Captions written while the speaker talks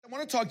I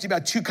want to talk to you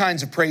about two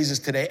kinds of praises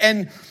today.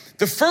 And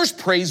the first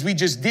praise we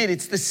just did,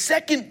 it's the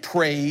second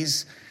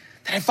praise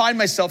that I find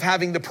myself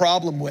having the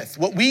problem with.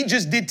 What we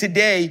just did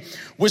today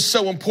was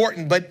so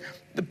important, but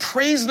the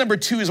praise number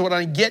two is what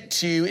I get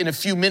to in a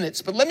few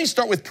minutes. But let me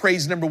start with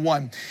praise number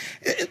one.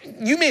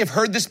 You may have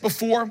heard this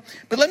before,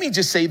 but let me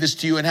just say this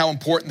to you and how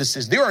important this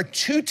is. There are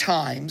two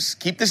times,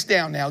 keep this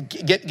down now,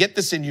 get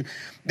this in you.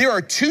 There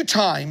are two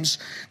times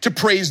to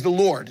praise the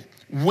Lord: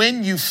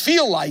 when you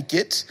feel like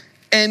it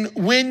and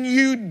when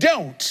you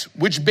don't,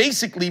 which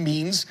basically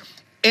means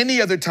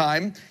any other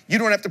time you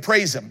don't have to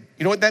praise him.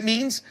 You know what that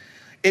means?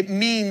 It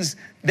means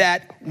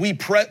that we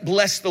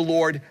bless the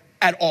Lord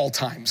at all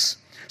times.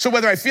 So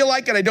whether I feel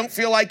like it, I don't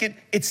feel like it,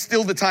 it's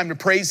still the time to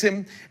praise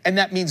him. And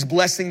that means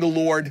blessing the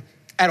Lord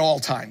at all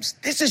times.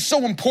 This is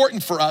so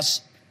important for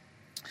us.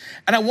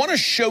 And I want to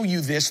show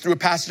you this through a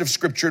passage of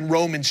scripture in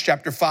Romans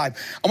chapter 5.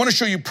 I want to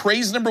show you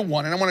praise number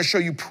one, and I want to show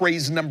you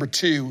praise number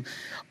two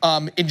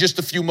in just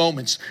a few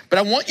moments. But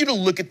I want you to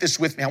look at this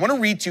with me. I want to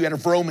read to you out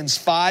of Romans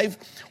 5,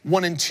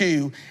 1 and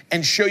 2,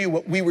 and show you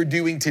what we were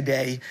doing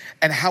today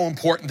and how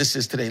important this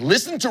is today.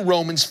 Listen to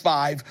Romans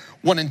 5,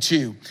 1 and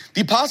 2.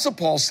 The Apostle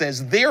Paul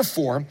says,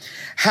 "Therefore,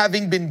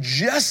 having been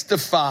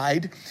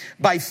justified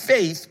by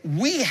faith,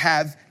 we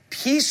have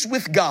peace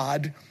with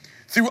God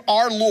through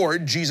our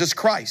Lord Jesus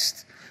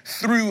Christ,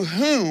 through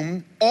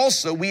whom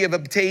also we have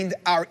obtained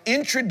our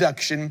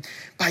introduction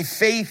by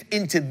faith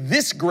into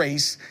this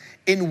grace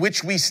in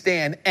which we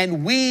stand,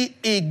 and we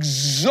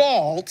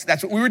exalt,"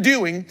 that's what we were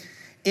doing,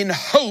 "in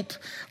hope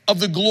of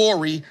the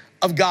glory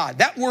of God."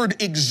 That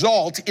word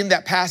exalt in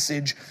that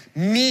passage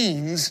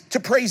means to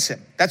praise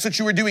him. That's what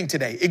you were doing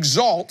today.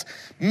 Exalt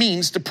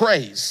means to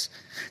praise.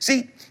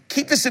 See,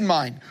 keep this in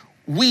mind.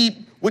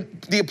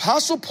 What the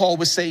Apostle Paul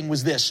was saying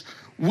was this: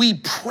 we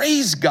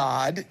praise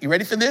God, you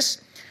ready for this?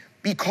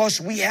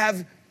 Because we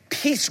have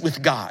peace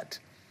with God.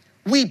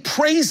 We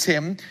praise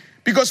him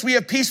because we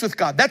have peace with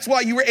God. That's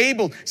why you were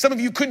able, some of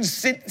you couldn't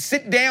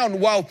sit down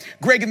while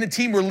Greg and the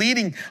team were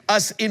leading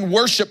us in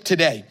worship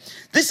today.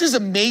 This is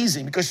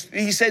amazing because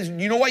he says,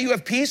 you know why you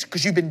have peace?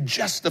 Because you've been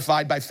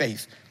justified by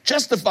faith.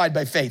 Justified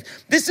by faith.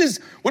 This is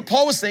what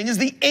Paul was saying is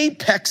the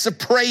apex of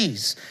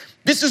praise.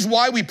 This is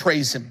why we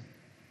praise him.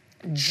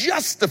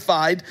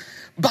 Justified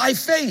by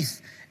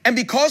faith. And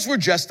because we're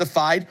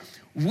justified,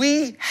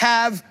 we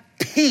have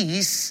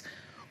peace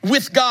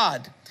with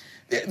God.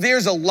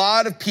 There's a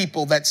lot of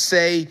people that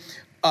say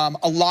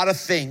a lot of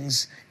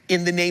things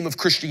in the name of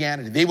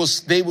Christianity.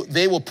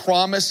 They will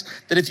promise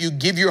that if you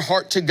give your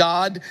heart to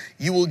God,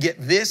 you will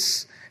get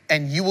this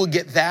and you will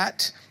get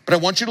that. But I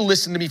want you to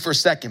listen to me for a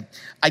second.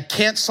 I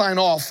can't sign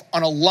off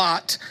on a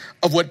lot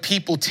of what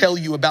people tell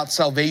you about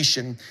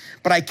salvation,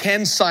 but I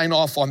can sign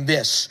off on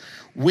this.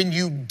 When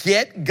you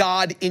get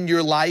God in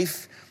your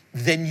life,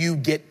 then you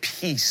get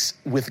peace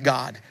with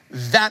God.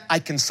 That I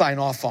can sign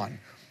off on.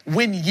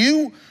 When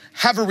you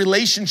have a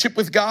relationship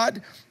with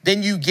God,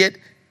 then you get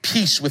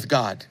peace with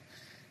God.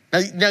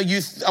 Now,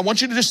 I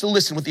want you to just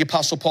listen what the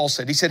Apostle Paul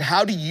said. He said,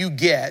 how do you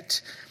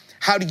get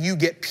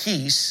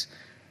peace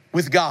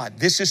with God?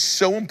 This is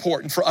so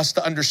important for us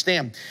to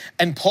understand.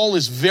 And Paul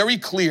is very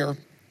clear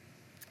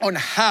on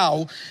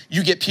how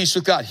you get peace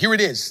with God. Here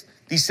it is,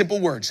 these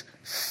simple words: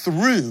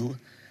 through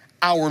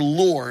our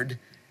Lord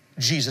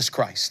Jesus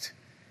Christ.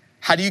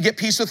 How do you get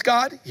peace with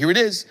God? Here it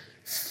is,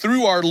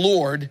 through our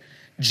Lord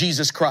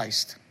Jesus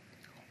Christ.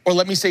 Or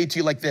let me say it to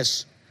you like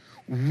this: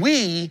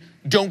 we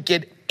don't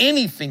get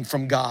anything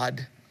from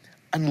God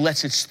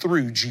unless it's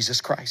through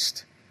Jesus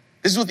Christ.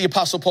 This is what the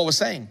Apostle Paul was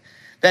saying,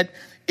 that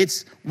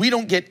we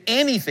don't get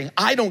anything,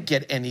 I don't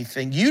get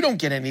anything, you don't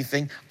get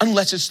anything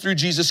unless it's through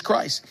Jesus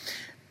Christ.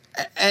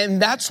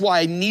 And that's why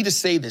I need to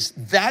say this.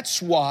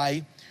 That's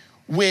why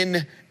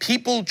when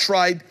people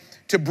tried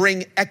to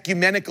bring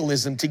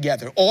ecumenicalism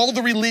together, all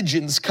the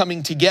religions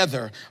coming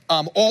together,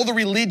 all the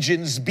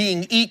religions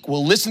being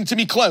equal, listen to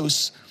me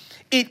close,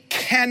 it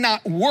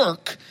cannot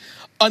work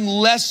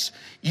unless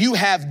you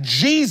have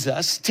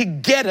Jesus to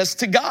get us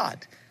to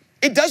God.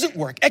 It doesn't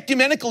work.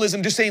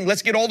 Ecumenicalism, just saying,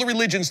 let's get all the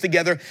religions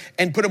together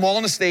and put them all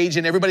on a stage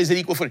and everybody's at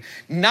equal footing.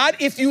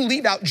 Not if you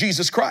leave out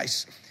Jesus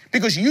Christ.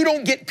 Because you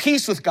don't get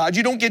peace with God.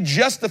 You don't get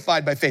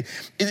justified by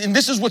faith. And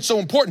this is what's so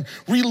important.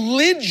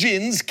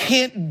 Religions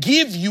can't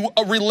give you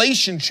a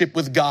relationship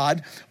with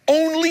God.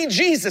 Only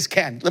Jesus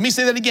can. Let me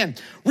say that again.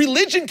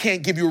 Religion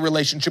can't give you a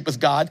relationship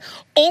with God.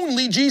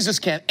 Only Jesus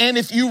can. And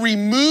if you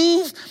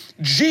remove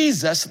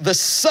Jesus, the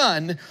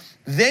Son,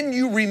 then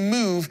you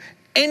remove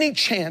any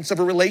chance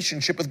of a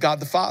relationship with God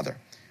the Father.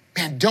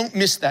 Man, don't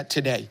miss that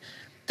today.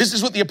 This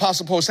is what the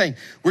Apostle Paul is saying.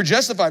 We're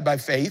justified by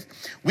faith.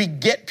 We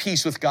get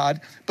peace with God,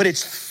 but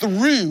it's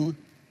through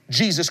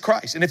Jesus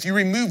Christ. And if you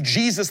remove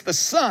Jesus the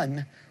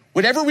Son,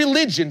 whatever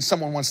religion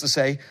someone wants to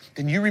say,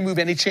 then you remove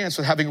any chance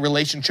of having a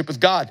relationship with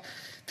God.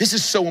 This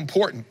is so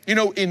important. You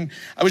know, I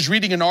was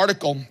reading an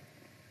article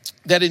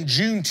that in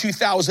June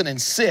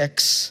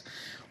 2006,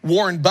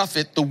 Warren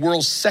Buffett, the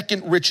world's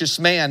second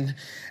richest man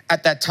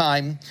at that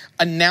time,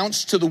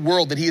 announced to the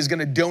world that he is going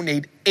to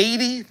donate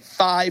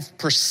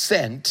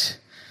 85%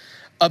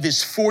 of his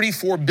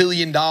 $44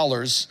 billion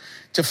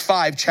to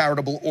 5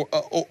 charitable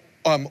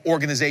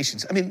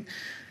organizations. I mean,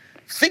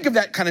 think of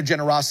that kind of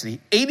generosity.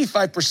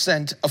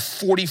 85% of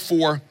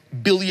 $44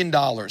 billion.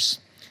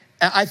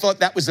 I thought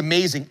that was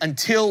amazing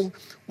until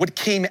what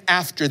came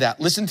after that.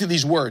 Listen to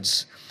these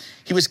words.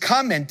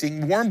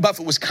 Warren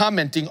Buffett was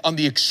commenting on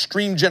the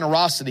extreme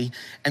generosity,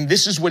 and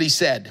this is what he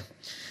said.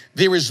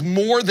 There is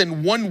more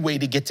than one way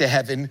to get to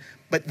heaven,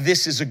 but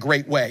this is a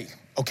great way.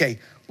 Okay,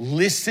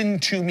 listen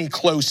to me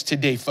close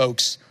today,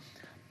 folks.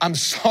 I'm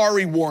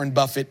sorry, Warren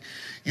Buffett.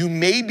 You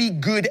may be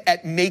good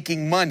at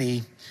making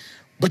money,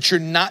 but you're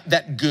not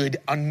that good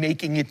on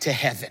making it to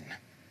heaven.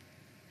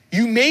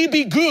 You may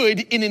be good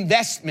in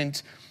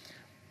investment,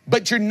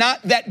 but you're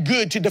not that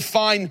good to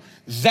define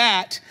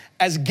that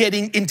as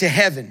getting into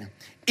heaven.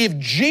 If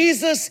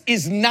Jesus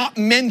is not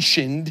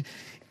mentioned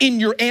in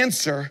your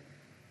answer,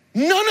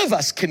 none of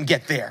us can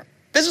get there.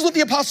 This is what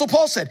the Apostle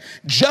Paul said.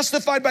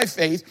 Justified by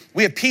faith,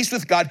 we have peace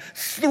with God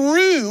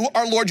through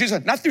our Lord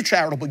Jesus, not through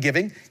charitable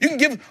giving. You can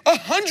give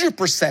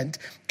 100%.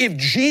 If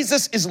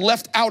Jesus is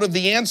left out of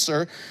the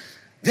answer,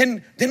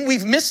 then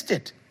we've missed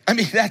it. I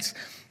mean,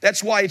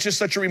 that's why it's just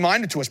such a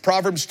reminder to us.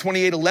 Proverbs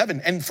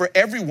 28:11, and for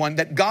everyone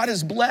that God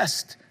is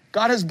blessed.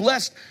 God has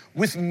blessed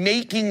with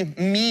making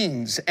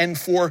means and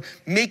for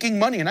making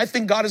money. And I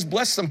think God has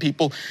blessed some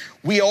people.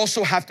 We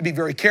also have to be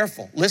very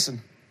careful.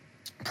 Listen,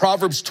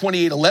 Proverbs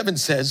 28:11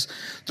 says,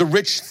 the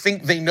rich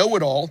think they know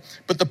it all,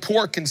 but the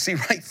poor can see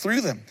right through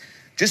them.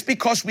 Just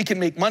because we can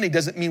make money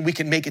doesn't mean we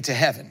can make it to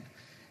heaven.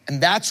 And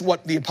that's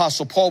what the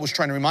Apostle Paul was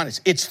trying to remind us.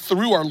 It's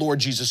through our Lord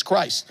Jesus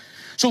Christ.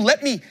 So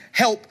let me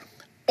help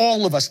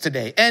all of us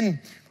today. And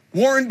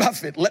Warren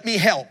Buffett, let me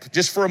help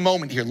just for a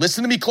moment here.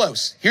 Listen to me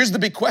close. Here's the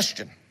big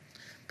question.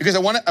 Because I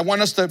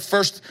want us to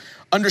first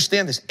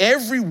understand this.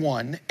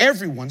 Everyone,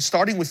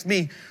 starting with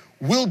me,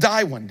 will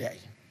die one day.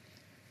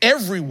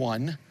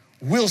 Everyone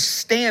will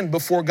stand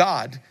before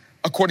God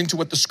according to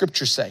what the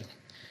scriptures say.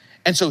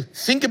 And so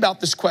think about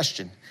this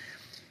question.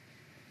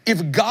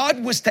 If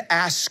God was to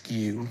ask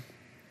you,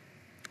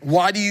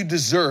 why do you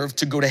deserve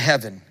to go to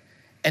heaven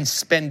and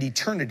spend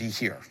eternity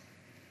here?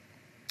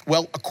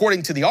 Well,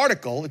 according to the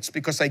article, it's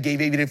because I gave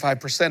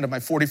 85% of my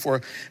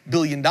 $44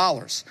 billion.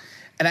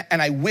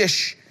 And I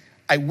wish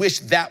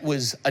that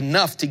was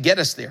enough to get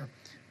us there.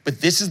 But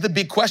this is the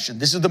big question.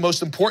 This is the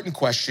most important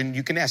question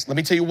you can ask. Let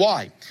me tell you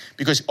why.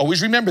 Because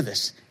always remember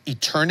this.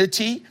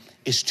 Eternity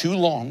is too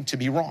long to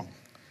be wrong.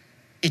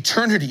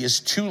 Eternity is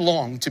too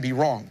long to be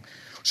wrong.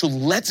 So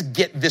let's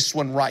get this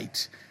one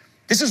right.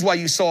 This is why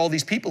you saw all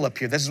these people up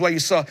here. This is why you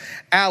saw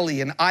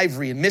Allie and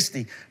Ivory and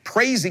Misty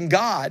praising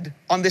God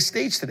on this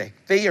stage today.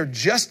 They are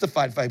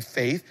justified by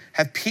faith,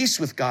 have peace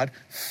with God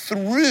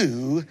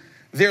through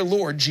their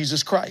Lord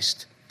Jesus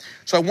Christ.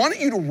 So I want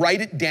you to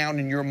write it down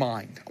in your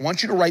mind. I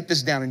want you to write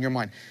this down in your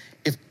mind.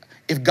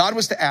 If God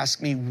was to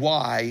ask me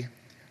why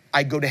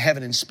I go to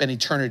heaven and spend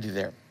eternity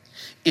there,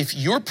 if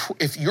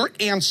your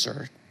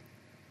answer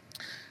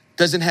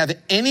doesn't have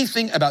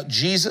anything about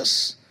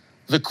Jesus,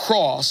 the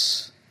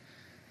cross,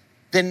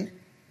 then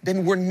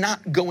we're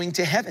not going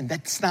to heaven.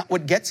 That's not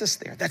what gets us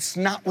there. That's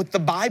not what the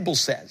Bible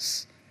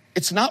says.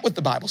 It's not what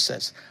the Bible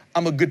says.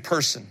 I'm a good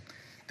person,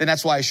 then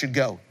that's why I should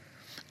go.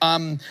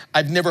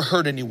 I've never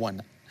hurt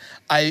anyone.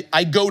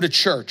 I go to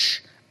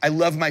church. I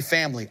love my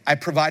family. I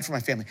provide for my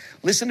family.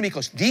 Listen to me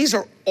close. These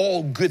are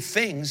all good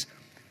things,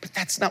 but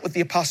that's not what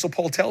the Apostle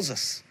Paul tells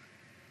us.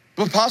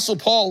 The Apostle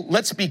Paul,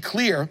 let's be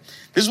clear.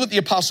 This is what the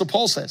Apostle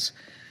Paul says,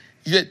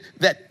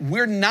 that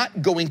we're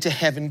not going to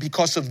heaven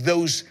because of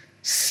those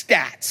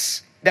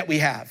stats that we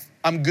have.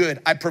 I'm good.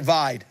 I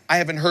provide. I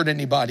haven't hurt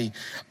anybody.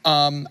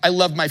 I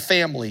love my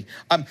family.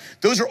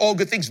 Those are all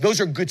good things. Those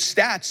are good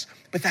stats,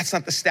 but that's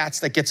not the stats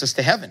that gets us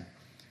to heaven.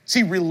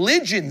 See,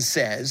 religion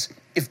says,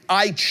 if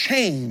I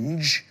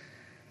change,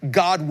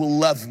 God will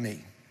love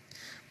me.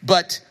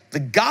 But the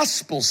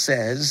gospel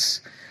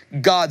says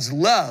God's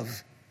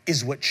love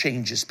is what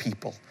changes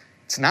people.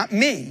 It's not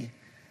me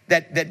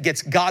that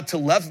gets God to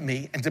love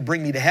me and to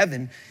bring me to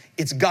heaven.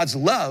 It's God's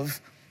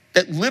love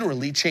that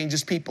literally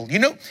changes people. You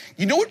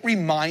know what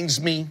reminds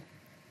me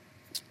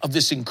of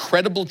this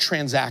incredible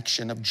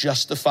transaction of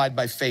justified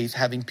by faith,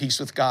 having peace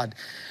with God?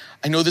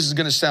 I know this is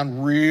going to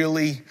sound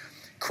really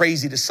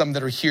crazy to some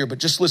that are here, but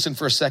just listen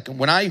for a second.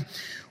 When I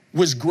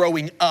was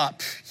growing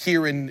up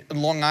here in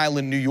Long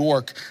Island, New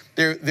York,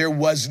 there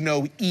was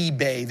no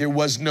eBay, there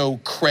was no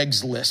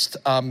Craigslist.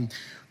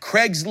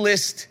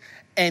 Craigslist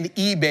and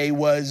eBay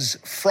was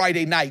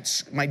Friday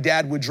nights. My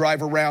dad would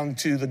drive around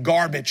to the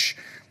garbage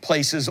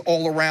places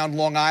all around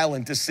Long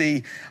Island to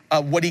see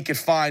what he could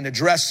find, a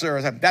dresser.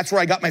 That's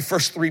where I got my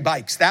first 3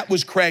 bikes. That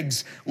was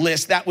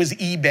Craigslist. That was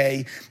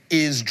eBay,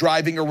 is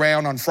driving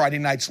around on Friday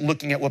nights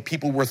looking at what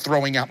people were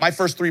throwing out. My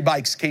first 3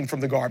 bikes came from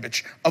the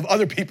garbage, of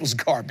other people's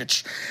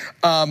garbage.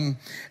 And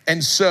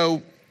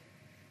so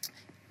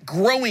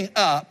growing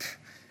up,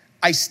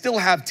 I still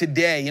have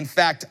today. In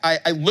fact,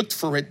 I looked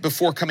for it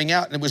before coming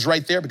out and it was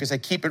right there because I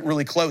keep it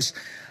really close.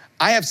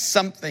 I have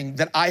something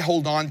that I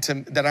hold on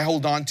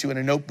to in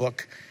a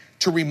notebook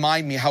to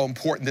remind me how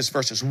important this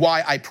verse is,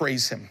 why I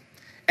praise him.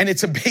 and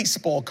it's a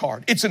baseball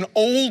card. It's an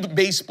old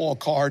baseball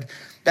card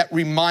that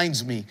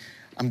reminds me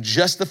I'm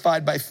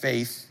justified by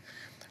faith.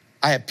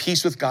 I have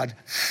peace with God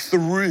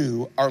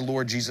through our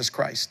Lord Jesus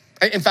Christ.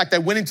 In fact, I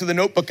went into the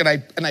notebook and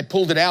I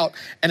pulled it out,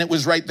 and it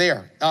was right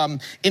there.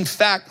 In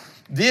fact,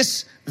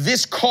 this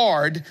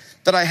card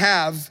that I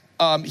have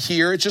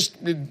here, it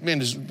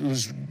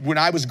was when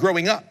I was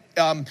growing up.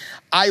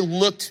 I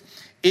looked.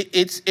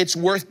 It's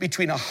worth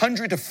between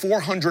 $100 to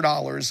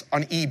 $400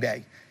 on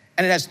eBay,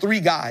 and it has 3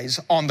 guys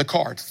on the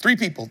card. 3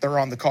 people that are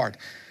on the card.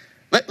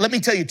 Let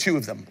me tell you 2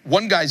 of them.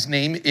 One guy's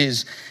name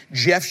is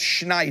Jeff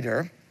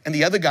Schneider, and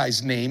the other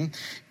guy's name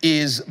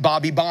is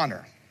Bobby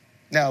Bonner.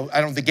 Now,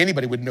 I don't think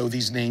anybody would know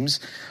these names.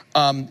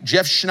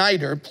 Jeff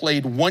Schneider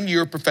played 1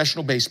 year of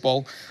professional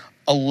baseball,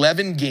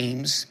 11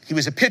 games. He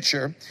was a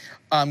pitcher.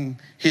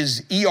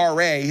 His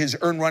ERA, his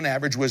earned run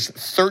average, was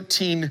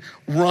 13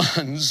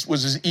 runs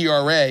was his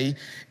ERA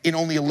in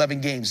only 11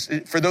 games.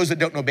 For those that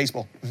don't know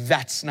baseball,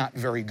 that's not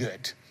very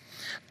good.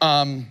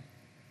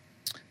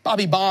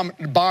 Bobby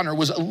Bonner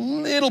was a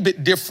little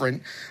bit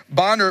different.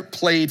 Bonner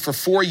played for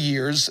 4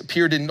 years,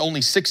 appeared in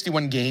only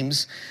 61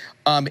 games,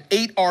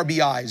 8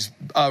 RBIs,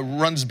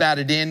 runs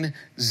batted in,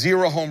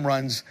 0 home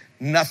runs,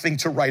 nothing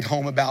to write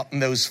home about in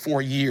those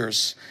 4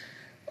 years.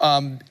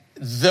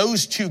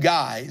 Those 2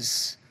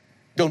 guys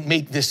don't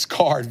make this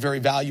card very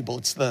valuable.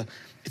 It's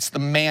the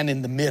man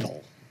in the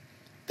middle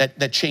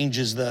that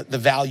changes the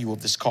value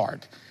of this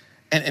card.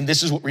 And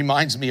this is what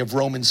reminds me of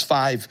Romans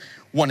 5,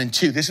 1 and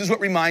 2. This is what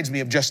reminds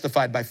me of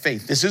justified by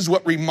faith. This is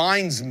what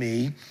reminds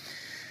me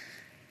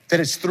that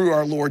it's through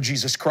our Lord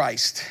Jesus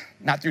Christ,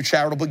 not through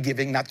charitable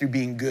giving, not through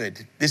being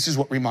good. This is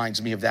what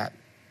reminds me of that.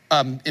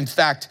 In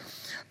fact,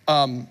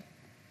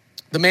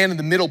 the man in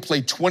the middle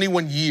played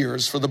 21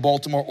 years for the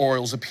Baltimore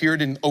Orioles,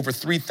 appeared in over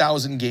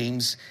 3,000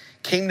 games,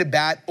 came to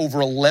bat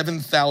over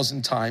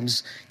 11,000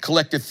 times,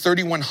 collected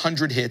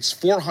 3,100 hits,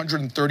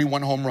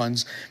 431 home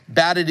runs,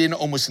 batted in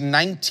almost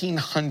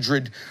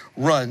 1,900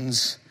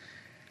 runs.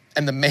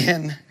 And the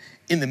man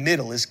in the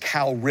middle is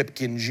Cal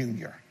Ripken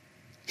Jr.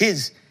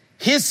 His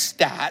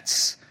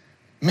stats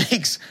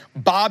makes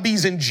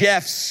Bobby's and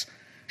Jeff's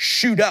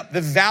shoot up.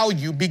 The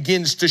value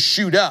begins to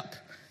shoot up.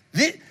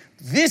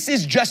 This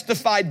is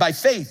justified by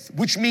faith,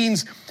 which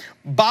means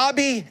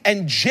Bobby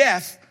and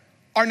Jeff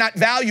are not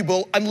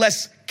valuable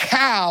unless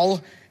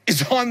Cal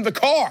is on the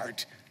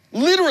card.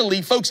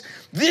 Literally, folks,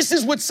 this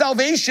is what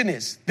salvation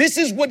is. This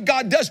is what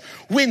God does.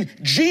 When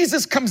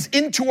Jesus comes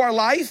into our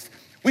life,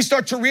 we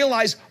start to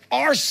realize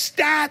our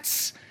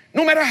stats,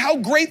 no matter how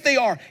great they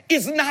are,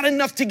 is not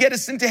enough to get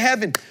us into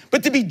heaven.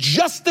 But to be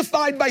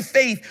justified by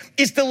faith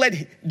is to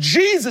let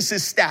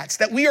Jesus' stats,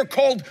 that we are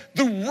called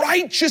the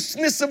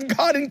righteousness of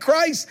God in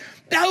Christ.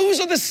 Those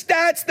are the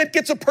stats that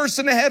gets a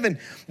person to heaven.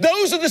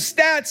 Those are the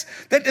stats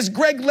that, as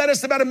Greg led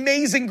us about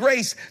amazing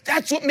grace,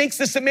 that's what makes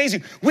this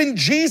amazing. When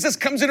Jesus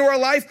comes into our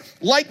life,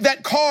 like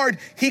that card,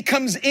 he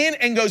comes in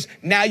and goes,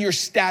 now your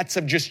stats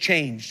have just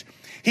changed.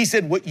 He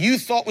said, what you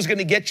thought was going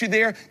to get you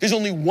there, there's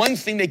only one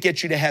thing that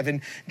gets you to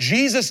heaven.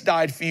 Jesus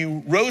died for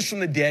you, rose from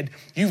the dead.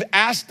 You've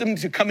asked him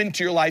to come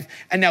into your life,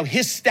 and now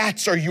his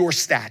stats are your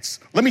stats.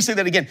 Let me say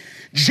that again.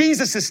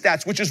 Jesus'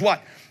 stats, which is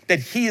what? That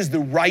he is the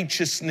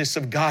righteousness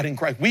of God in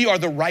Christ. We are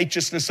the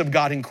righteousness of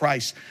God in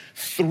Christ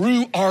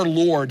through our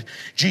Lord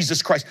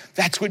Jesus Christ.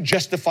 That's what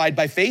justified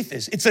by faith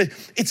is. It's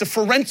a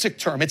forensic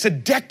term. It's a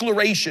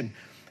declaration.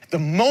 The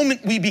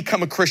moment we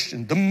become a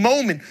Christian, the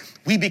moment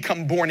we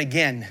become born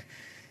again,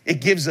 it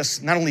gives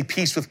us not only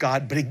peace with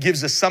God, but it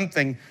gives us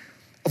something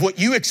of what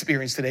you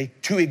experience today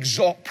to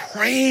exalt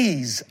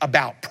praise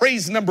about.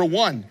 Praise number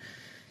 1.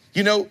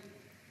 You know,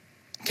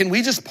 can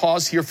we just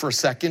pause here for a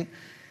second?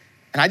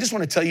 And I just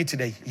want to tell you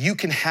today, you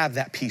can have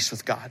that peace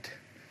with God.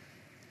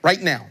 Right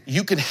now,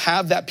 you can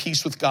have that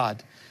peace with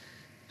God.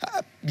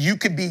 You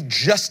could be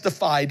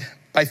justified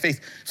by faith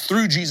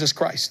through Jesus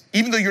Christ.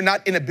 Even though you're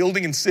not in a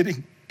building and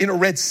sitting in a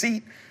red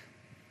seat,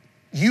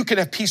 you can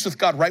have peace with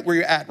God right where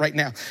you're at right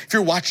now. If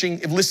you're watching,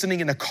 if listening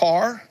in a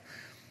car,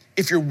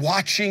 if you're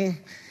watching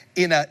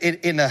in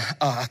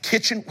a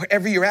kitchen,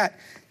 wherever you're at,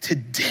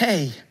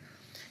 today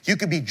you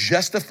could be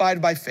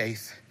justified by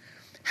faith,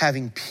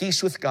 having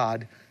peace with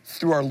God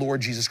through our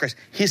Lord Jesus Christ.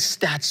 His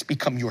stats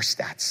become your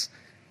stats.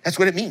 That's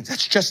what it means.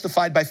 That's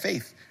justified by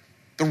faith.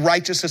 The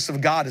righteousness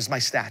of God is my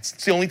stats.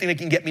 It's the only thing that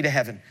can get me to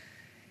heaven,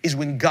 is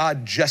when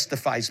God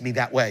justifies me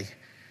that way.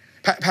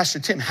 Pastor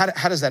Tim,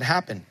 how does that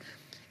happen?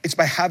 It's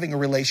by having a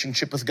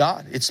relationship with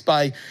God. It's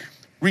by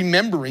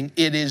remembering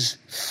it is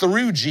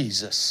through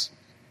Jesus.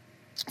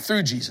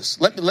 Through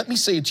Jesus. Let me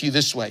say it to you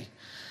this way.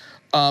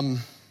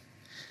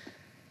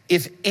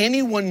 If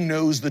anyone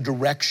knows the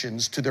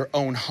directions to their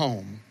own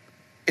home,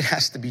 it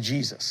has to be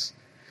Jesus.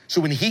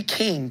 So when he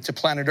came to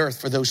planet Earth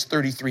for those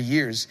 33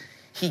 years,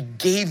 he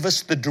gave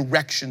us the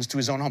directions to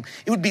his own home.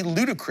 It would be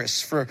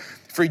ludicrous for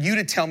you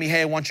to tell me,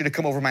 hey, I want you to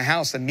come over to my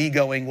house, and me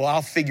going, well,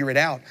 I'll figure it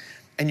out.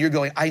 And you're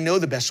going, I know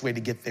the best way to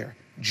get there.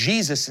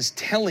 Jesus is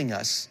telling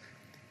us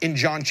in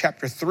John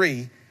chapter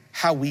 3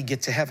 how we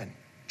get to heaven.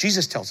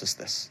 Jesus tells us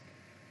this.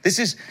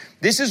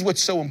 This is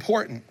what's so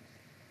important.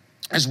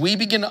 as we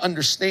begin to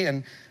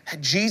understand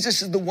that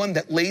Jesus is the one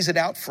that lays it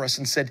out for us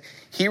and said,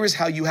 here is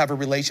how you have a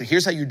relationship.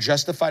 Here's how you're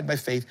justified by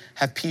faith,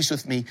 have peace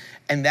with me.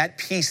 And that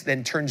peace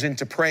then turns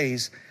into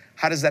praise.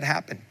 How does that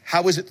happen?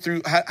 How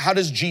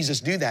does Jesus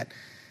do that?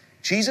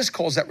 Jesus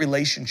calls that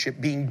relationship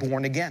being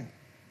born again.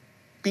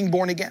 Being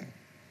born again.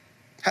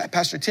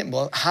 Pastor Tim,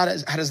 well, how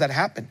does that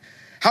happen?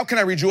 How can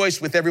I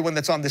rejoice with everyone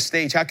that's on this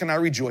stage? How can I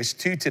rejoice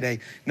too today,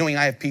 knowing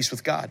I have peace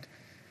with God?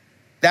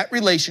 That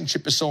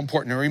relationship is so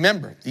important. And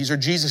remember, these are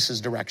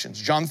Jesus's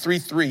directions. John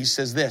 3:3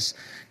 says this,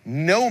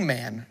 no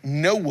man,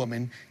 no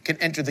woman can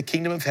enter the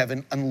kingdom of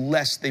heaven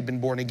unless they've been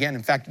born again.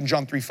 In fact, in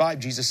John 3:5,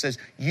 Jesus says,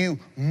 you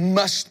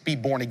must be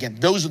born again.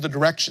 Those are the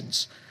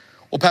directions.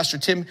 Well, Pastor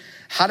Tim,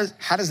 how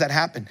does that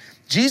happen?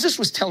 Jesus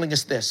was telling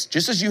us this,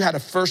 just as you had a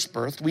first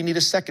birth, we need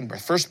a second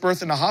birth. First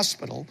birth in a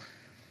hospital,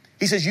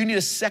 he says you need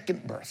a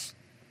second birth.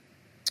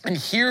 And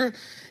here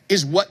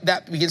is what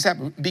that begins to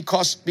happen,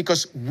 because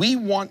we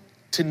want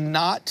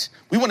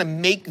to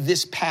make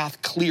this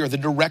path clear, the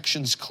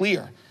directions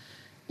clear.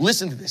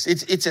 Listen to this.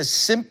 It's as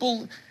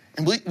simple,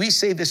 and we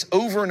say this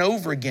over and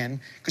over again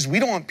because we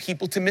don't want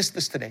people to miss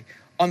this today.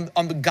 On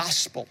the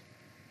gospel,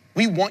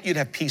 we want you to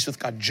have peace with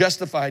God,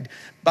 justified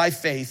by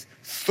faith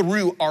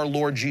through our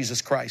Lord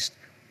Jesus Christ.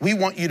 We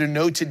want you to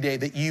know today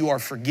that you are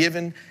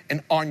forgiven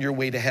and on your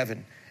way to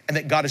heaven, and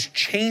that God is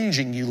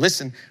changing you,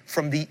 listen,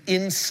 from the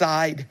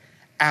inside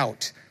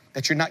out.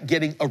 That you're not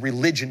getting a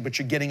religion, but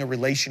you're getting a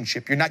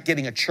relationship. You're not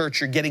getting a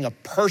church, you're getting a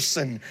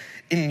person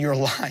in your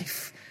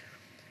life.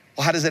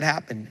 Well, how does it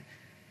happen?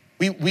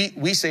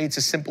 We say it's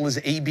as simple as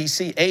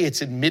ABC. A,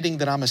 it's admitting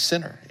that I'm a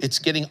sinner. It's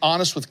getting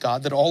honest with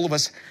God that all of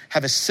us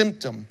have a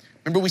symptom.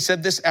 Remember we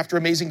said this after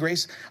Amazing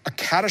Grace? A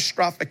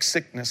catastrophic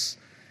sickness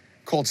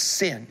called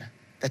sin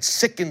that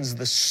sickens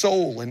the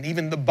soul and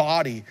even the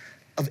body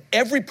of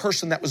every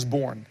person that was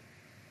born.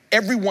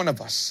 Every one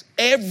of us,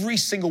 every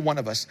single one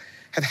of us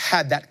have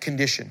had that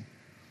condition.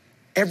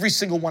 Every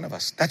single one of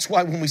us. That's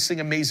why when we sing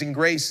Amazing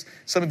Grace,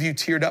 some of you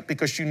teared up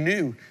because you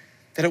knew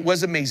that it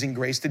was amazing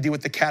grace to deal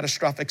with the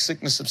catastrophic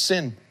sickness of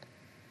sin.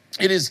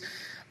 It is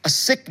a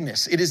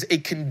sickness. It is a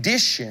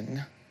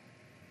condition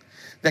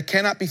that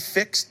cannot be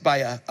fixed by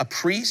a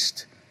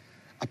priest,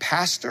 a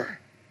pastor,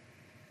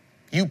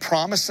 you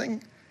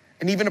promising,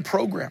 and even a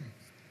program.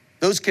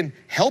 Those can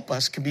help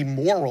us, can be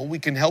moral. We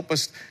can help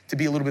us to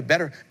be a little bit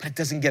better, but it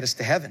doesn't get us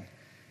to heaven.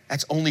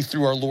 That's only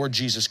through our Lord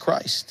Jesus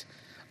Christ.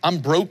 I'm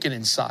broken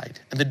inside,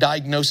 and the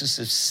diagnosis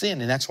is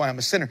sin, and that's why I'm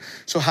a sinner.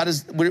 So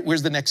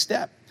where's the next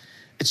step?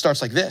 It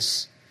starts like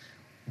this,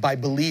 by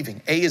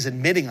believing. A is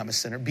admitting I'm a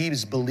sinner. B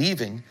is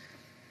believing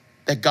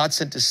that God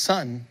sent his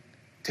son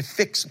to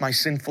fix my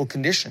sinful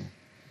condition.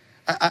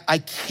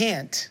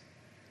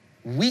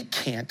 We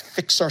can't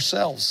fix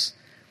ourselves.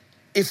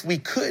 If we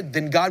could,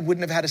 then God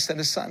wouldn't have had to send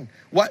his son.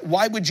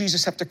 Why would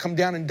Jesus have to come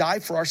down and die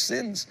for our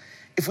sins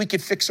if we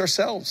could fix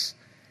ourselves?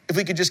 If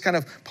we could just kind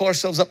of pull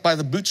ourselves up by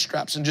the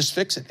bootstraps and just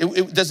fix it.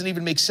 It doesn't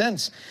even make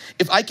sense.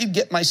 If I could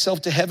get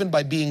myself to heaven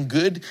by being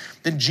good,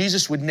 then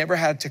Jesus would never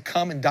have to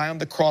come and die on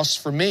the cross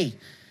for me.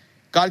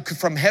 God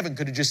from heaven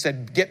could have just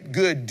said, get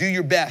good, do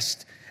your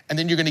best, and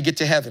then you're going to get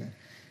to heaven.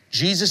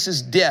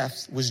 Jesus'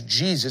 death was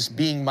Jesus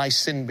being my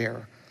sin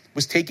bearer,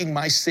 was taking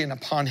my sin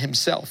upon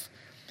himself.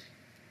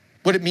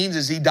 What it means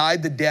is he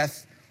died the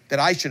death that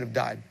I should have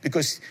died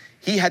because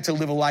he had to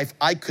live a life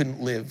I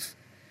couldn't live,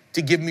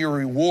 to give me a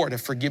reward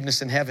of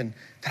forgiveness in heaven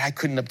that I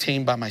couldn't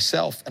obtain by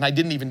myself and I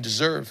didn't even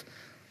deserve.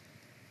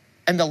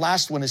 And the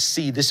last one is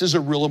C. This is a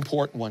real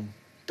important one.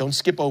 Don't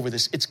skip over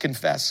this. It's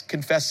confess.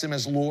 Confess him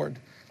as Lord.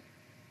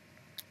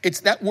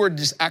 That word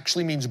just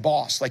actually means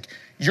boss, like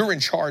you're in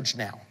charge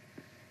now.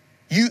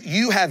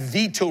 You have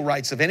veto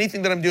rights of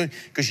anything that I'm doing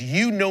because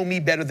you know me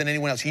better than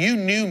anyone else. You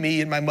knew me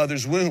in my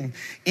mother's womb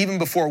even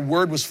before a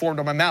word was formed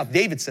on my mouth.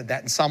 David said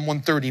that in Psalm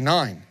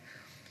 139.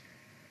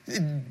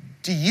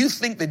 Do you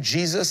think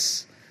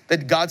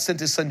that God sent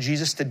his son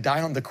Jesus to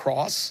die on the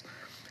cross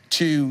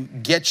to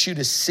get you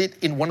to sit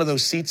in one of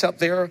those seats up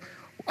there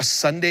a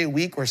Sunday a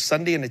week or a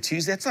Sunday and a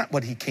Tuesday? That's not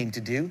what he came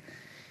to do.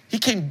 He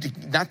came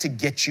not to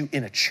get you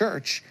in a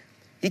church.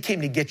 He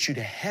came to get you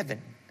to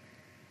heaven.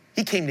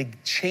 He came to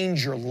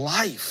change your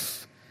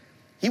life.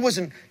 He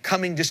wasn't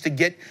coming just to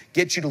get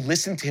you to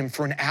listen to him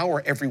for an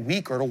hour every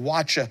week or to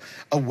watch a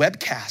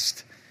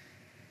webcast.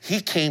 He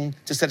came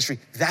to set us free.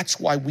 That's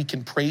why we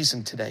can praise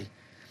him today.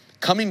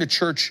 Coming to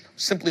church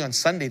simply on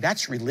Sunday,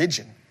 that's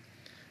religion.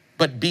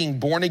 But being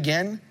born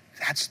again,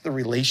 that's the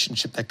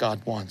relationship that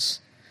God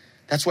wants.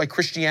 That's why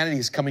Christianity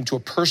is coming to a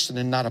person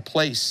and not a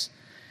place.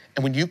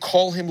 And when you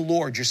call him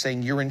Lord, you're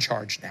saying you're in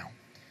charge now.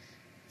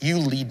 You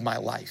lead my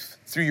life.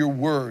 Through your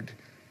word,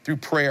 through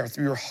prayer,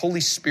 through your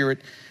Holy Spirit,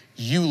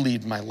 you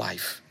lead my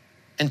life.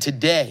 And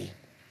today,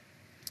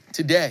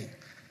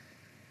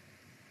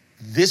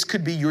 this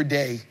could be your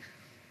day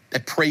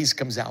that praise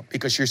comes out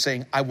because you're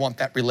saying, I want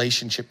that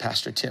relationship,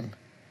 Pastor Tim.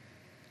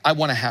 I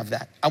want to have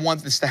that. I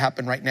want this to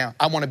happen right now.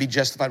 I want to be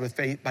justified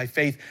by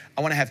faith.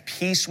 I want to have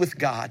peace with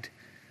God.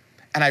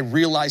 And I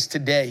realize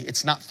today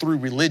it's not through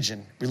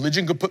religion.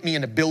 Religion could put me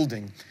in a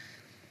building,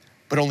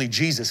 but only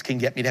Jesus can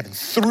get me to heaven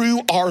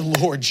through our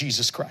Lord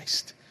Jesus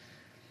Christ.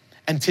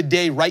 And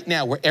today, right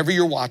now, wherever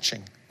you're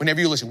watching, whenever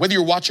you're listening, whether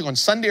you're watching on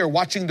Sunday or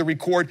watching the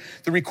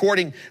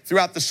recording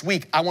throughout this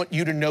week, I want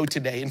you to know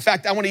today. In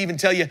fact, I want to even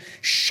tell you,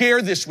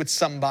 share this with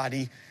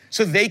somebody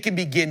so they can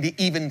begin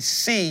to even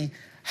see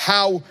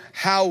how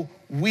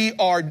we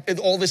are,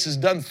 all this is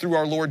done through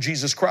our Lord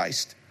Jesus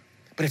Christ.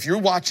 But if you're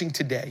watching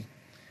today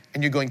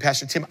and you're going,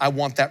 Pastor Tim, I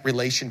want that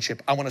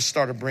relationship. I want to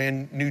start a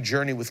brand new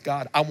journey with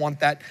God. I want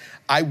that.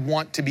 I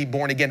want to be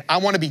born again. I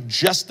want to be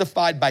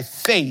justified by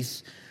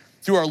faith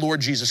through our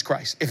Lord Jesus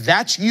Christ. If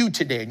that's you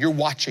today and you're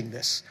watching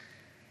this,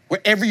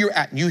 wherever you're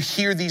at and you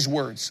hear these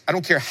words, I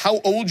don't care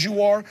how old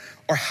you are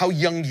or how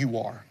young you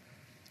are,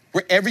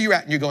 wherever you're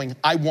at and you're going,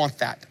 I want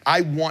that.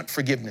 I want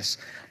forgiveness.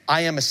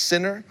 I am a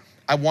sinner.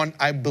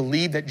 I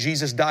believe that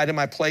Jesus died in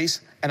my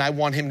place and I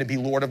want him to be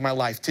Lord of my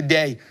life.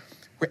 Today,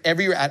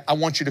 wherever you're at, I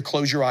want you to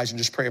close your eyes and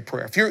just pray a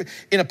prayer. If you're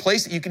in a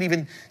place that you can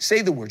even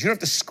say the words, you don't have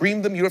to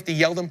scream them, you don't have to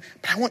yell them,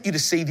 but I want you to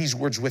say these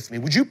words with me.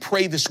 Would you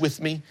pray this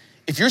with me?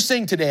 If you're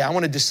saying today, I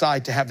want to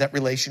decide to have that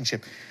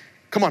relationship,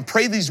 come on,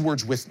 pray these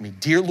words with me.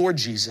 Dear Lord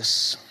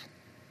Jesus,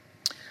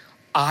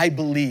 I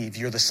believe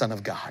you're the Son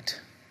of God.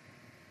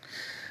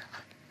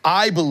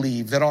 I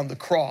believe that on the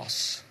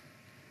cross,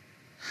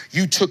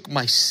 you took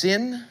my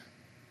sin,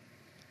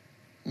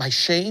 my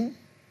shame,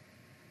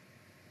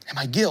 and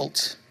my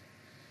guilt,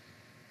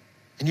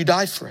 and you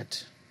died for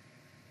it.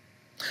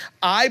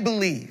 I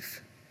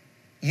believe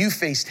you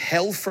faced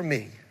hell for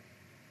me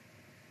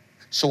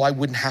so I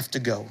wouldn't have to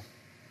go.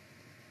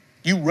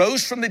 You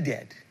rose from the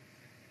dead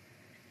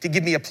to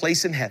give me a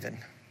place in heaven,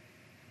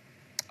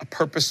 a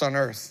purpose on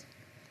earth,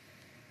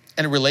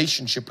 and a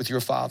relationship with your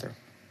Father.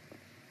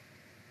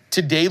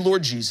 Today,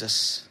 Lord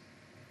Jesus,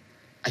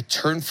 I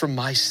turn from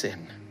my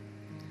sin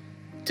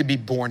to be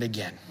born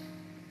again.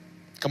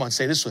 Come on,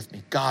 say this with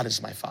me. God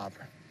is my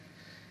Father.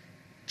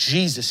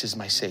 Jesus is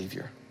my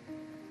Savior.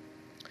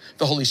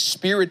 The Holy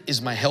Spirit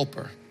is my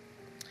helper.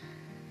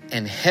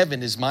 And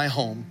heaven is my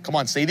home. Come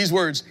on, say these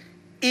words.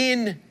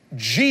 In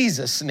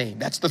Jesus' name.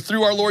 That's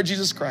through our Lord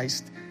Jesus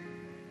Christ.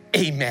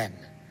 Amen.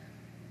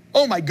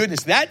 Oh my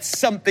goodness, that's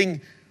something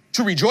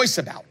to rejoice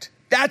about.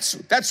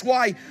 That's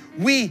why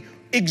we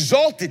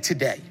exalt it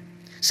today.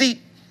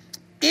 See,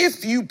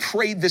 if you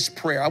prayed this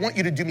prayer, I want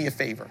you to do me a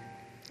favor.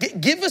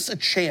 Give us a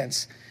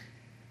chance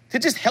to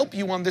just help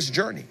you on this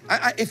journey.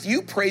 If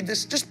you prayed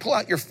this, just pull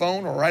out your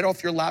phone or right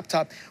off your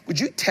laptop. Would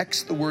you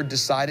text the word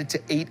decided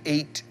to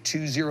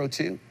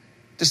 88202?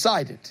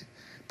 Decided.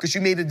 Because you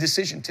made a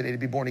decision today to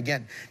be born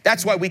again.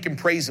 That's why we can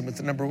praise him with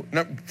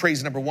the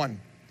praise number one.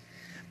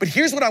 But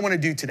here's what I want to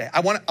do today.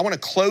 I want to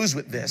close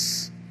with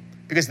this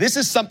because this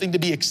is something to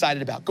be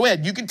excited about. Go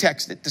ahead, you can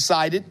text it,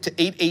 decided to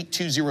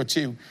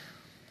 88202.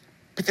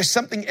 But there's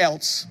something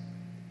else.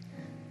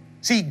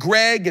 See,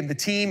 Greg and the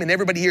team and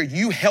everybody here,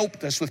 you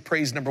helped us with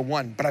praise number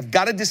one, but I've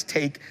got to just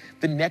take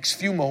the next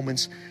few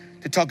moments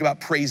to talk about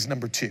praise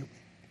number two.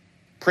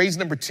 Praise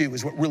number two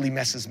is what really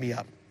messes me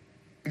up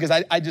because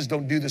I just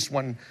don't do this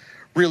one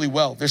really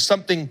well. There's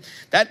something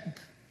that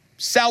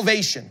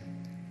salvation,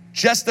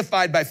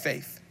 justified by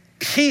faith,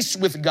 peace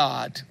with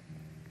God,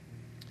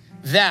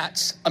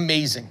 that's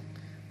amazing.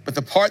 But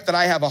the part that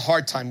I have a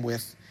hard time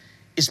with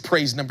is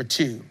praise number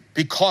two,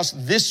 because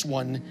this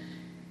one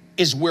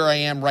is where I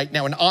am right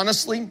now. And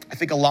honestly, I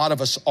think a lot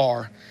of us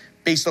are,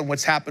 based on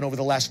what's happened over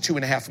the last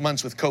 2.5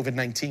 months with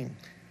COVID-19.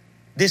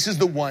 This is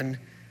the one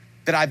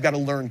that I've got to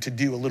learn to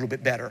do a little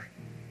bit better.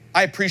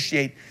 I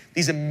appreciate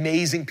these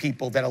amazing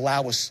people that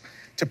allow us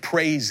to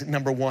praise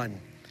number one,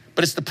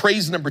 but it's the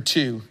praise number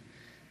two.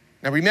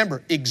 Now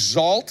remember,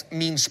 exalt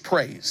means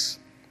praise.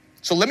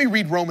 So let me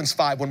read Romans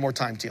 5 one more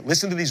time to you.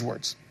 Listen to these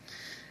words.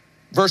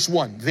 Verse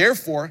 1,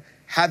 therefore,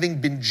 having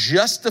been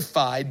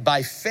justified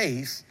by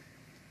faith,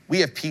 we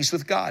have peace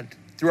with God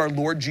through our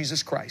Lord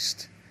Jesus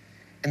Christ.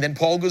 And then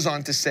Paul goes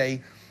on to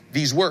say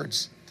these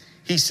words.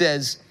 He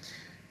says,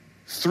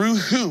 through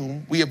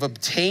whom we have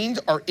obtained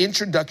our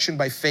introduction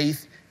by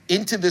faith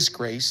into this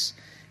grace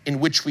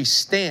in which we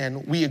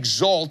stand, we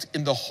exalt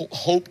in the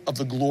hope of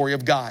the glory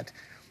of God.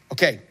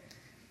 Okay,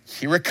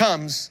 here it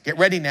comes. Get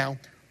ready now.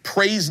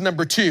 Praise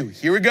number two.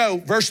 Here we go.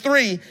 Verse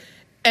 3,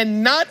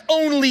 and not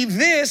only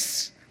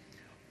this,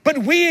 but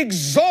we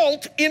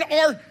exalt in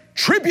our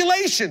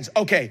tribulations.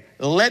 Okay,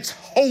 let's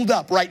hold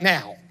up right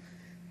now.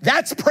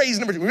 That's praise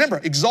number two. Remember,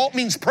 exalt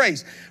means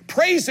praise.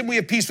 Praise him, we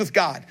have peace with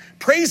God.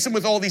 Praise him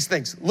with all these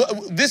things.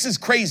 This is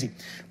crazy.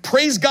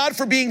 Praise God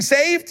for being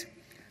saved.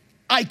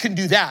 I can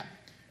do that.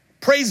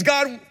 Praise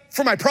God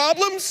for my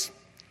problems.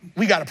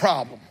 We got a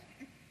problem.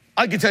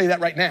 I can tell you that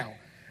right now.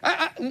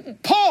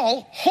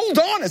 Paul, hold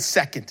on a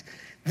second.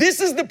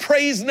 This is the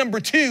praise number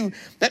two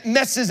that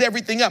messes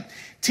everything up.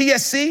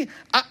 TSC,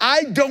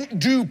 I don't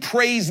do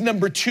praise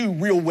number two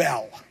real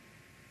well.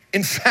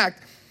 In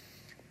fact,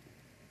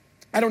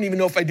 I don't even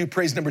know if I do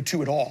praise number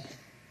two at all.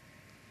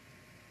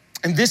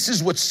 And this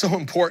is what's so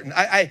important.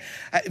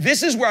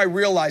 This is where I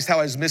realized how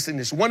I was missing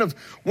this. One of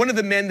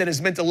the men that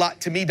has meant a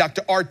lot to me,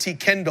 Dr. R.T.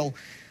 Kendall,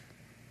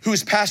 who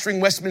was pastoring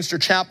Westminster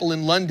Chapel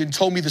in London,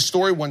 told me the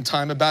story one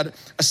time about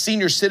a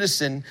senior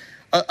citizen,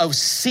 a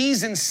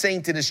seasoned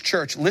saint in his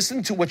church.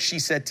 Listen to what she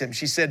said to him.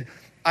 She said,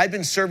 I've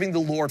been serving the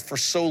Lord for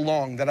so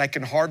long that I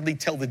can hardly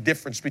tell the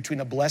difference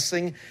between a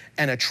blessing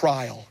and a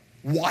trial.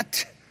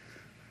 What?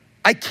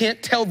 I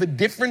can't tell the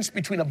difference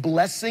between a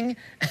blessing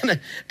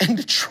and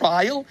a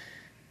trial?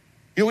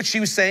 You know what she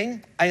was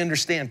saying? I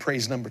understand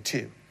praise number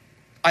 2.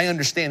 I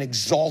understand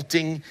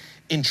exalting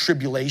in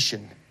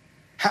tribulation.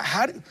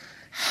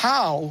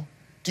 How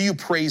do you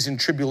praise in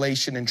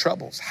tribulation and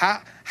troubles?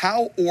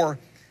 How or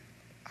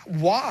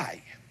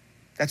why?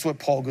 That's what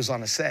Paul goes on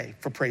to say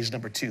for praise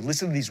number 2.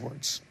 Listen to these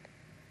words.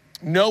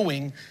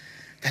 Knowing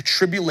that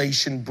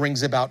tribulation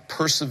brings about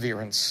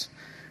perseverance,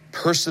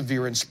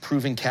 perseverance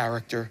proving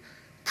character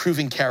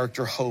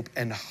hope,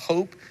 and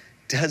hope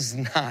does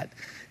not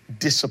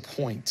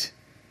disappoint.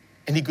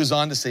 And he goes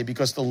on to say,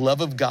 because the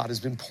love of God has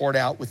been poured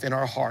out within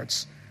our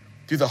hearts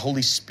through the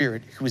Holy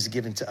Spirit who is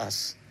given to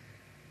us.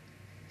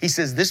 He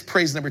says this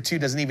praise number 2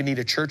 doesn't even need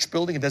a church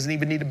building. It doesn't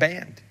even need a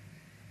band.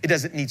 It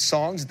doesn't need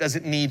songs. It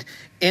doesn't need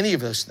any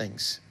of those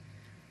things.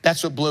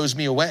 That's what blows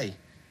me away.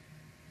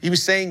 He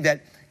was saying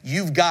that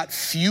you've got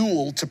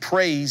fuel to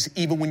praise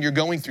even when you're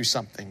going through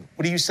something.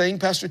 What are you saying,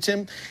 Pastor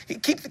Tim?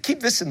 Keep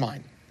this in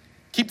mind.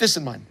 Keep this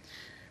in mind.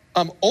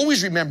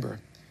 Always remember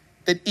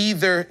that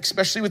either,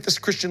 especially with this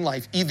Christian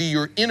life, either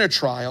you're in a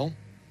trial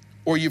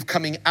or you're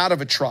coming out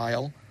of a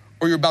trial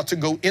or you're about to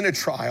go in a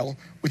trial,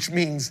 which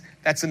means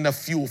that's enough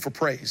fuel for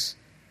praise.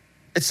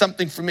 It's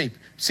something for me.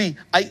 See,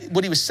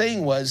 what he was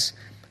saying was,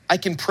 I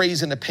can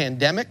praise in a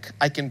pandemic.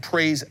 I can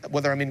praise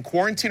whether I'm in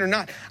quarantine or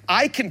not.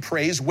 I can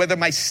praise whether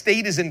my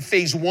state is in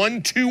phase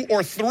 1, 2,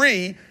 or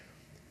 3,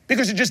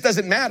 because it just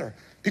doesn't matter.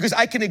 Because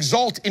I can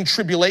exalt in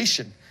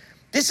tribulation.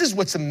 This is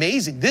what's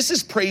amazing. This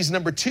is praise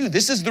number 2.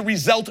 This is the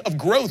result of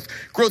growth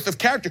of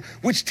character,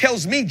 which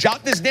tells me,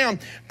 jot this down,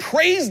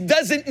 praise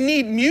doesn't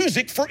need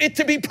music for it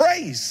to be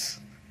praise.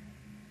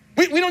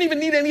 We don't even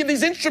need any of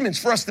these instruments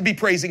for us to be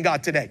praising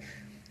God today.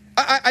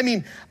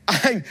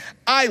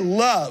 I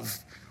love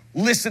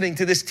listening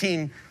to this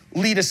team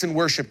lead us in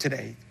worship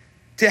today.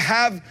 To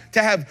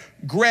have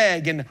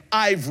Greg and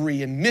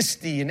Ivory and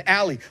Misty and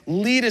Allie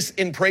lead us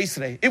in praise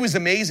today. It was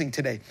amazing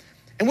today.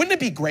 And wouldn't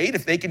it be great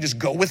if they could just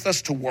go with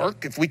us to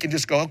work? If we could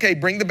just go, okay,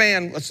 bring the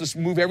band, let's just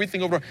move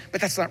everything over. But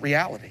that's not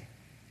reality.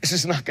 It's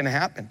just not going to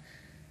happen.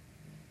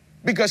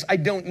 Because I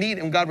don't need,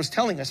 and God was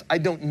telling us, I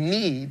don't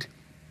need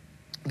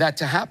that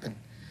to happen.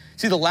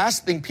 See, the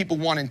last thing people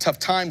want in tough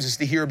times is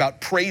to hear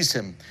about praise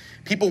him.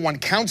 People want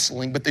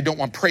counseling, but they don't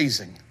want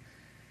praising.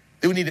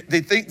 They're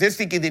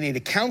thinking they need a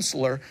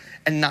counselor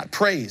and not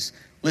praise.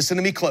 Listen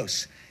to me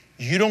close.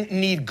 You don't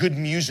need good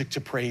music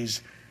to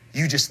praise.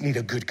 You just need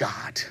a good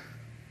God.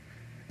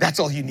 That's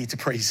all you need to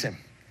praise him.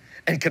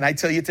 And can I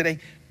tell you today,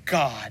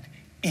 God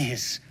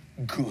is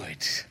good.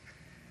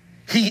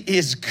 He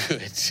is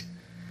good.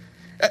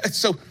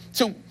 So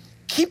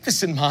keep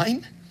this in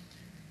mind.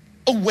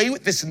 Away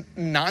with this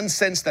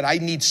nonsense that I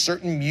need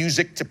certain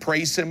music to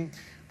praise him.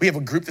 We have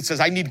a group that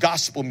says, I need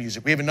gospel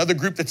music. We have another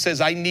group that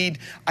says, I need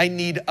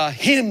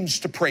hymns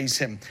to praise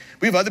him.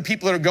 We have other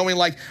people that are going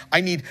like,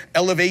 I need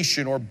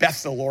Elevation or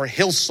Bethel or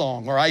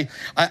Hillsong, or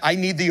I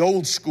need the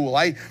old school.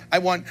 I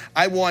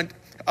want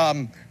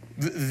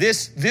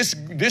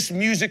this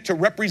music to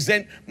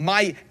represent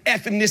my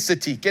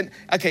ethnicity.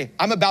 Okay,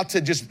 I'm about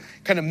to just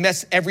kind of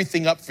mess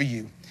everything up for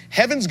you.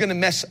 Heaven's going to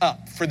mess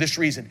up for this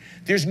reason.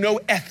 There's no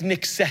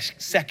ethnic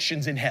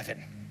sections in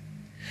heaven.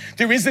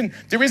 There isn't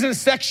a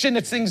section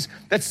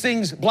that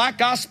sings black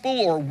gospel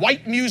or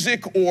white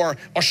music or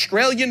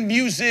Australian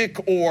music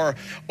or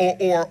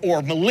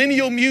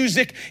millennial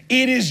music.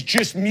 It is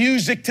just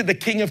music to the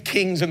King of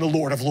Kings and the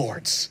Lord of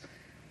Lords.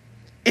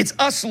 It's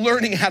us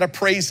learning how to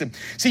praise him.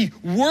 See,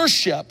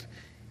 worship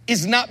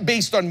is not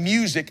based on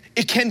music.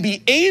 It can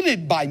be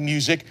aided by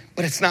music,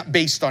 but it's not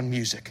based on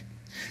music.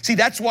 See,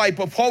 that's why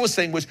what Paul was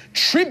saying was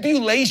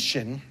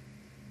tribulation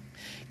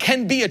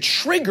can be a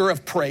trigger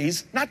of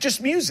praise, not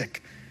just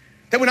music.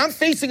 That when I'm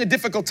facing a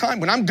difficult time,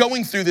 when I'm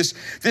going through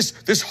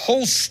this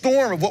whole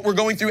storm of what we're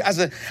going through as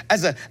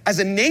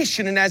a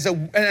nation and as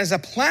a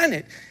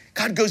planet,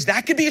 God goes,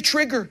 that could be a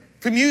trigger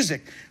for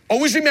music.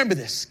 Always remember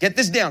this. Get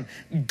this down.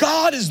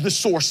 God is the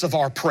source of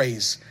our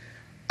praise.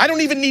 I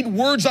don't even need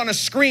words on a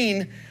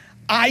screen.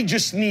 I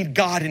just need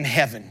God in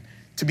heaven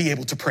to be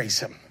able to praise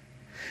him.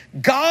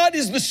 God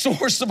is the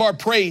source of our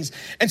praise.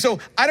 And so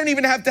I don't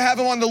even have to have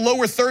him on the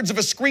lower thirds of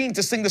a screen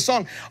to sing the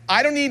song.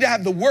 I don't need to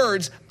have the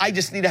words. I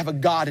just need to have a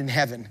God in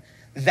heaven.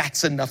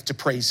 That's enough to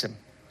praise him.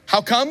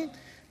 How come?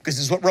 Because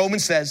this is what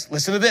Romans says.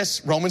 Listen to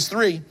this, Romans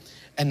 3.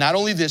 And not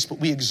only this, but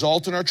we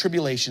exalt in our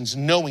tribulations,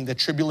 knowing that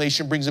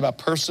tribulation brings about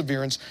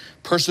perseverance,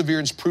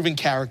 perseverance proving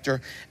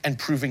character, and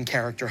proving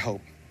character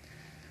hope.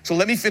 So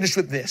let me finish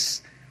with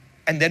this.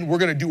 And then we're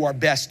going to do our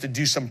best to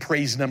do some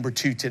praise number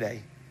 2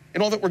 today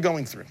in all that we're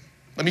going through.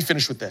 Let me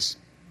finish with this.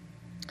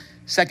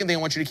 Second thing I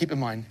want you to keep in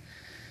mind,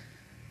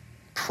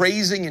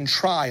 praising in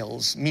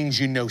trials means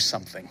you know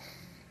something.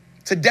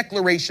 It's a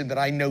declaration that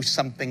I know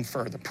something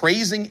further.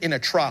 Praising in a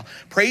trial.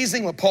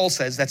 Praising what Paul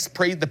says, that's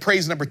the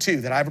praise number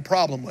 2 that I have a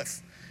problem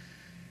with.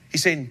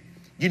 He's saying,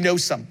 you know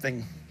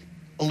something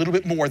a little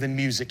bit more than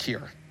music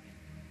here.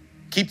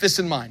 Keep this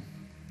in mind.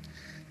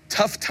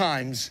 Tough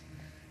times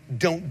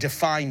don't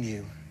define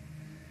you.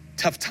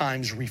 Tough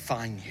times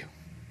refine you.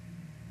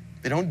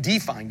 They don't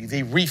define you,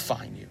 they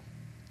refine you.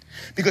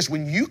 Because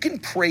when you can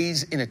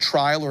praise in a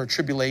trial or a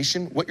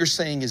tribulation, what you're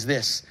saying is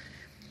this: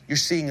 you're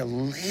seeing a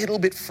little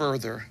bit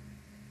further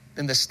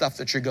than the stuff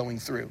that you're going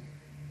through.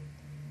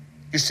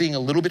 You're seeing a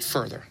little bit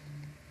further.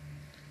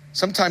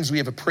 Sometimes we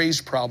have a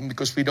praise problem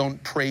because we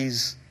don't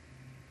praise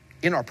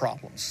in our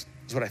problems,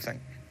 is what I think.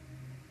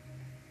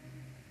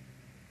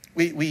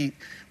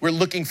 We're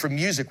looking for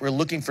music. We're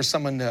looking for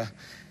someone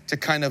to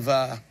kind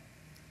of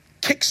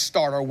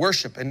kickstart our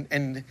worship.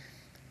 And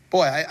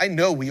boy, I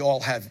know we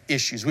all have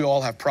issues. We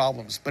all have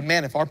problems. But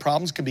man, if our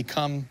problems can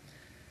become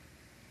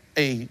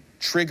a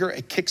trigger,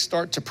 a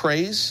kickstart to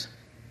praise,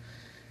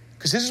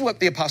 because this is what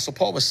the Apostle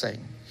Paul was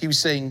saying. He was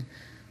saying,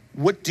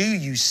 what do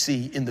you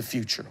see in the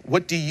future?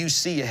 What do you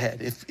see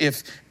ahead?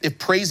 If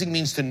praising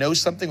means to know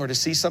something or to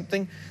see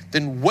something,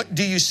 then what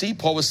do you see?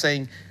 Paul was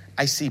saying,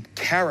 I see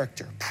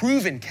character,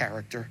 proven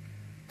character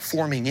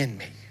forming in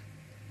me.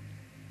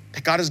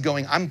 That God is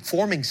going, I'm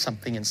forming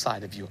something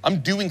inside of you.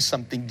 I'm doing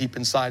something deep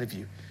inside of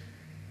you.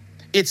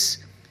 It's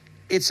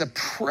a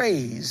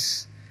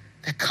praise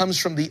that comes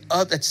from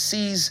that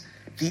sees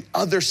the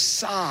other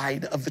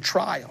side of the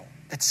trial,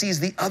 that sees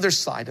the other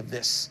side of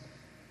this.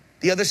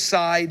 The other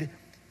side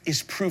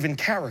is proven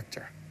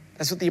character.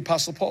 That's what the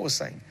Apostle Paul was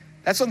saying.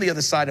 That's on the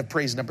other side of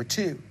praise number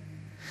 2.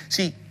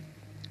 See,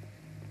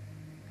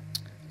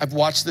 I've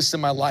watched this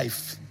in my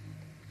life,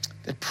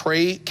 that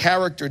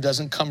character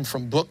doesn't come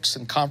from books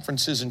and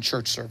conferences and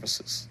church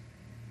services.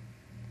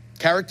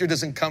 Character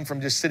doesn't come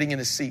from just sitting in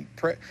a seat.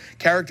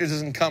 Character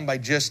doesn't come by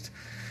just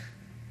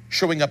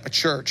showing up at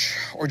church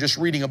or just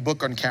reading a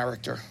book on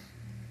character.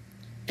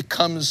 It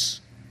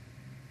comes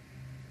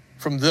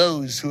from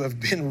those who have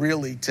been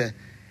really to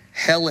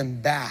hell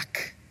and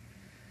back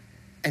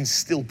and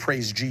still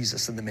praise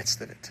Jesus in the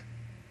midst of it.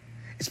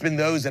 It's been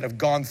those that have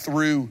gone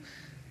through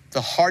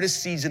the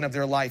hardest season of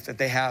their life that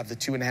they have, the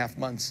 2.5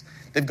 months.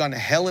 They've gone to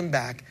hell and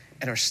back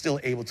and are still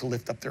able to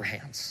lift up their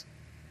hands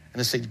and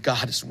to say,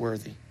 God is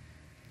worthy.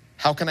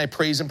 How can I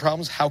praise in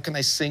problems? How can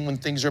I sing when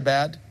things are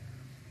bad?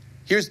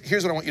 Here's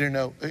what I want you to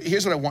know.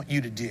 Here's what I want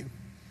you to do.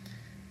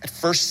 At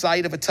first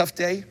sight of a tough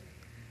day,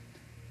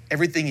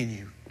 everything in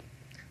you,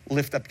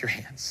 lift up your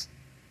hands.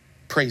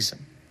 Praise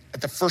him.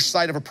 At the first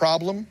sight of a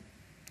problem,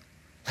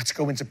 let's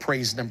go into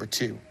praise number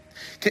 2.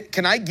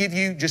 Can I give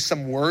you just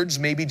some words,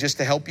 maybe just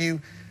to help you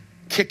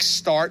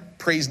kickstart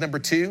praise number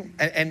 2?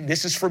 And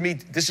this is for me.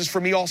 This is for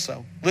me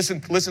also.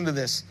 Listen to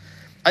this.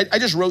 I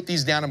just wrote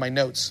these down in my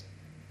notes.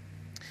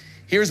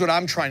 Here's what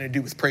I'm trying to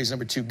do with praise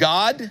number 2.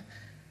 God,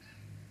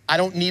 I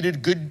don't need a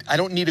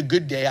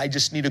good day. I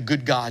just need a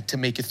good God to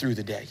make it through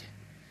the day.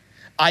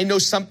 I know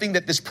something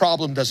that this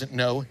problem doesn't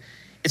know.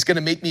 It's going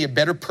to make me a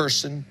better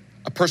person,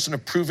 a person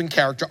of proven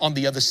character on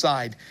the other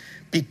side.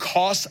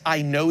 Because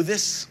I know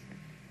this,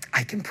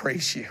 I can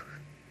praise you.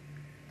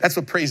 That's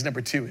what praise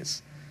number 2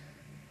 is.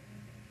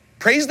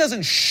 Praise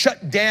doesn't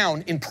shut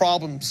down in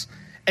problems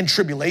and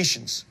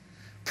tribulations.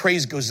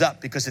 Praise goes up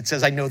because it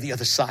says, I know the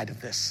other side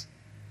of this.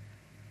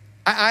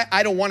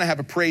 I don't want to have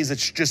a praise that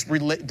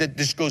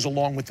just goes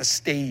along with the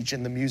stage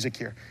and the music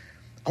here.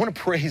 I want a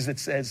praise that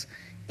says,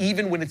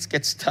 even when it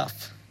gets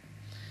tough.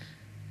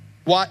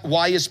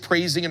 Why is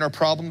praising in our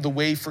problem the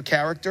way for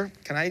character?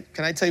 Can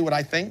I tell you what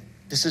I think?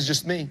 This is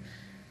just me.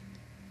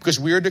 Because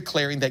we are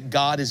declaring that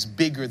God is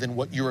bigger than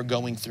what you are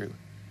going through.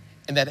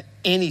 And that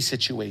any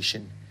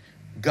situation,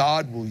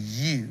 God will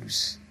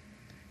use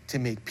to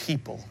make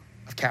people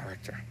of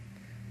character.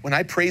 When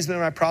I praise him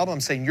in my problem,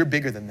 I'm saying, you're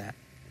bigger than that.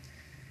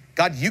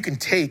 God, you can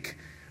take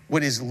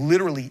what is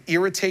literally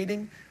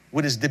irritating,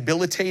 what is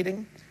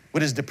debilitating,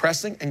 what is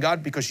depressing. And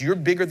God, because you're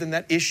bigger than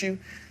that issue,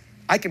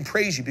 I can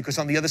praise you because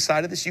on the other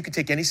side of this, you can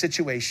take any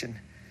situation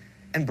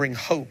and bring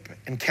hope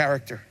and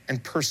character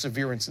and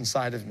perseverance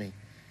inside of me.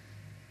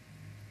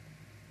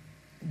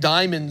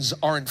 Diamonds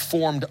aren't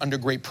formed under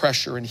great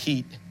pressure and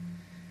heat.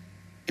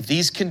 If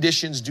these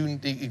conditions do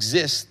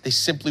exist, they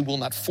simply will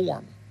not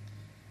form.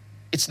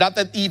 It's not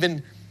that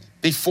even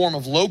they form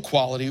of low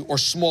quality or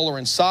smaller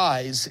in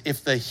size.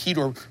 If the heat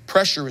or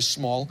pressure is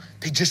small,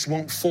 they just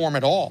won't form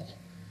at all.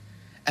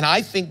 And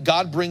I think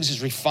God brings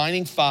his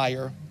refining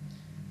fire,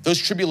 those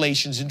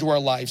tribulations into our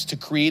lives to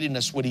create in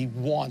us what he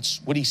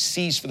wants, what he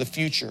sees for the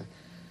future.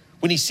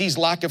 When he sees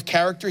lack of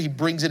character, he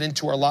brings it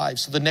into our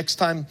lives. So the next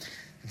time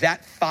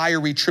that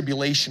fiery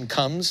tribulation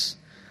comes,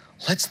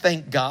 let's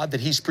thank God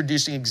that he's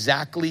producing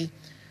exactly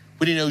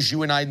what he knows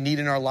you and I need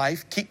in our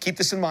life. Keep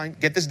this in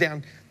mind. Get this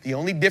down. The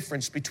only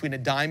difference between a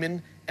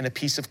diamond and a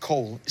piece of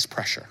coal is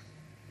pressure.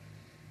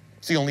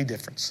 It's the only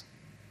difference.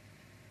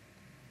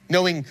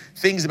 Knowing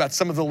things about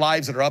some of the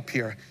lives that are up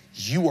here,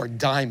 you are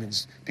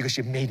diamonds because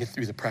you made it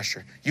through the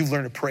pressure. You've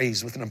learned to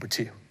praise with number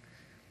 2.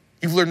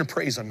 You've learned to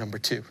praise on number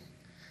 2.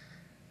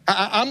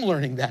 I'm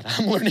learning that.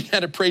 I'm learning how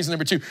to praise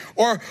number 2.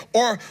 Or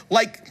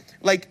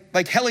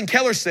like Helen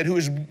Keller said, who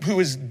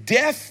was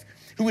deaf,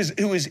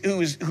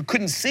 who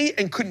couldn't see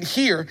and couldn't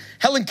hear.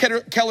 Helen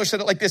Keller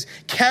said it like this: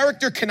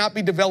 character cannot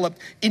be developed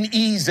in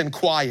ease and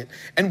quiet.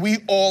 And we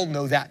all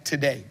know that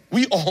today.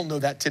 We all know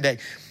that today.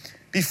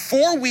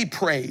 Before we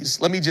praise,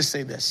 let me just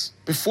say this.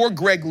 Before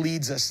Greg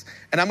leads us,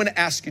 and I'm going to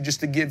ask you just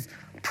to give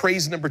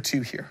praise number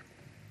 2 here.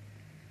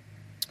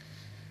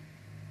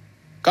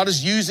 God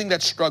is using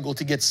that struggle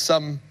to get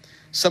some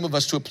of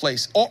us to a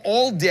place.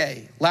 All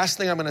day, last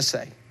thing I'm going to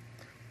say,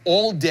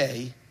 all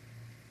day,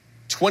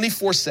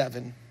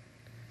 24/7,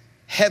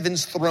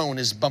 heaven's throne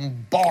is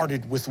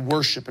bombarded with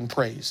worship and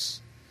praise.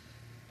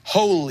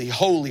 Holy,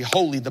 holy,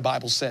 holy, the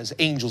Bible says.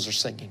 Angels are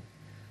singing.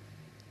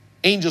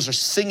 Angels are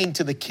singing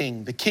to the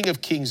King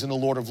of Kings and the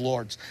Lord of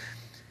Lords.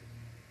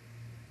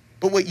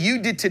 But what you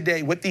did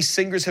today, what these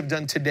singers have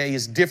done today,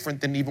 is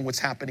different than even what's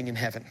happening in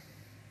heaven.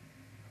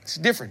 It's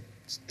different.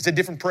 It's a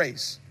different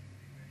praise.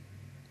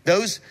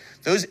 Those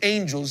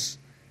angels,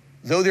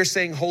 though they're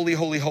saying holy,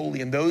 holy,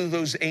 holy, and though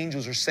those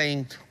angels are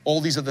saying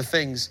all these other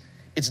things,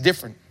 it's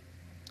different.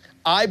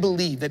 I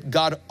believe that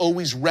God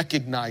always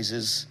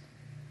recognizes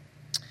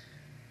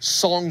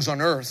songs on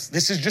earth.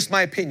 This is just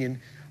my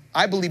opinion.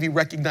 I believe he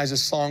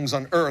recognizes songs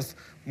on earth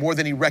more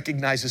than he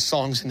recognizes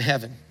songs in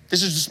heaven.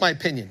 This is just my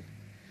opinion.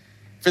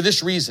 For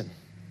this reason,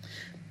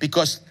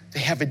 because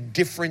they have a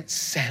different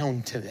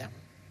sound to them.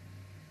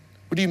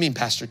 What do you mean,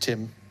 Pastor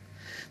Tim?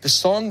 The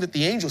song that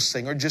the angels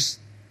sing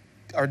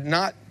are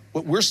not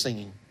what we're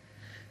singing,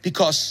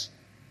 because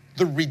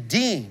the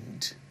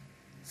redeemed,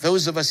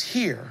 those of us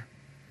here,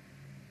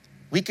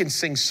 we can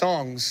sing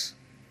songs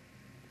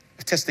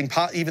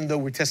of even though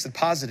we're tested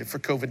positive for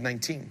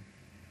COVID-19.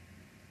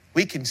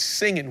 We can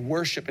sing and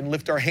worship and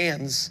lift our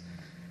hands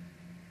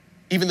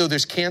even though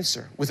there's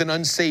cancer, with an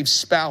unsaved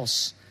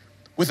spouse,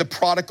 with a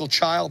prodigal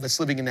child that's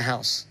living in the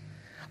house.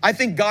 I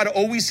think God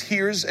always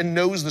hears and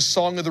knows the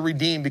song of the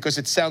redeemed because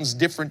it sounds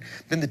different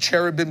than the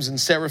cherubims and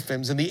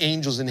seraphims and the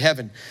angels in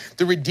heaven.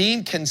 The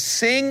redeemed can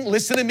sing,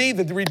 listen to me,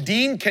 the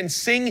redeemed can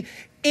sing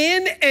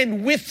in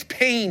and with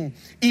pain,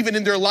 even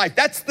in their life.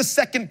 That's the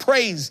second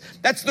praise.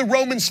 That's the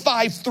Romans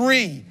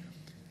 5:3.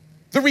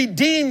 The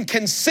redeemed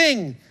can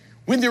sing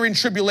when they're in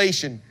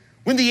tribulation.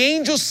 When the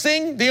angels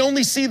sing, they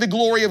only see the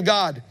glory of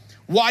God.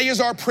 Why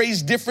is our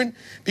praise different?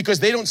 Because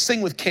they don't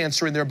sing with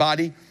cancer in their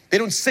body. They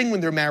don't sing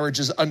when their marriage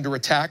is under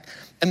attack.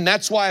 And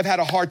that's why I've had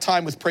a hard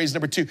time with praise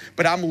number 2.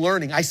 But I'm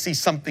learning. I see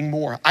something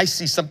more. I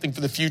see something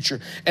for the future.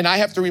 And I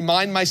have to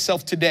remind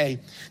myself today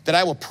that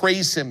I will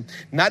praise him,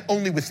 not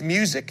only with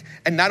music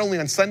and not only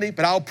on Sunday,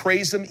 but I'll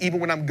praise him even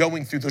when I'm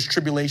going through those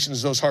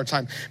tribulations, those hard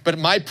times. But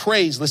my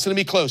praise, listen to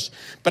me close,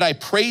 but I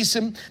praise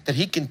him that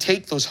he can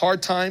take those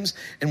hard times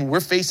and when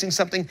we're facing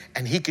something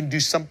and he can do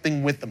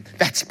something with them.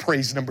 That's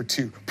praise number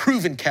 2.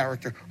 Proven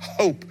character,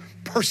 hope,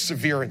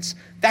 perseverance.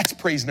 That's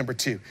praise number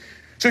 2.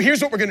 So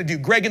here's what we're going to do.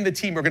 Greg and the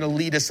team are going to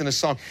lead us in a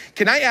song.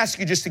 Can I ask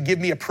you just to give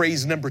me a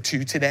praise number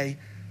 2 today?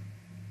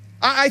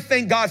 I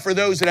thank God for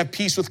those that have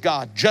peace with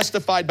God,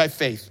 justified by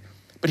faith.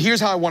 But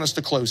here's how I want us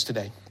to close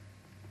today.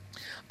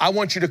 I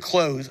want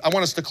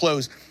us to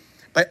close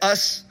by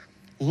us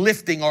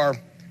lifting our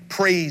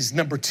praise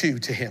number 2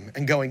 to him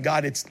and going,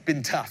 God, it's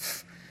been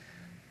tough.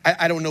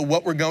 I don't know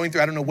what we're going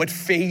through. I don't know what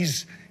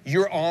phase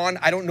you're on.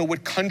 I don't know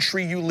what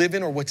country you live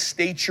in or what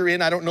state you're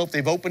in. I don't know if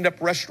they've opened up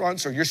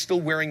restaurants or you're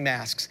still wearing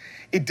masks.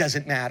 It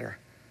doesn't matter.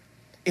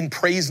 In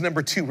praise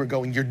number 2, we're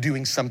going, you're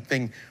doing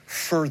something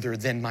further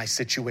than my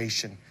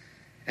situation.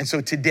 And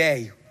so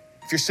today,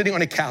 if you're sitting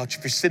on a couch,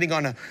 if you're sitting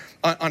on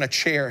a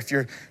chair, if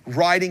you're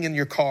riding in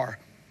your car,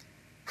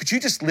 would you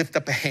just lift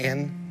up a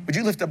hand? Would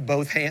you lift up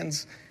both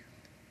hands?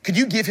 Could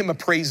you give him a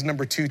praise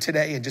number 2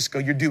 today and just go,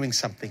 you're doing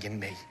something in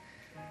me.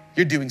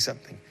 You're doing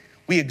something.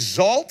 We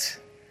exalt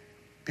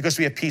because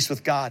we have peace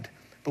with God,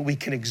 but we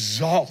can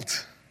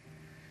exalt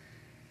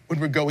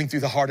when we're going through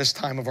the hardest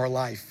time of our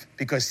life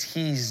because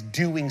he's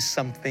doing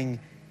something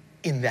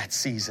in that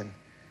season.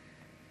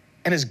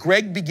 And as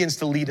Greg begins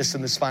to lead us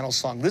in this final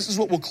song, this is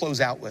what we'll close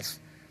out with.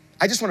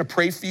 I just want to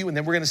pray for you and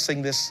then we're going to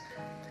sing this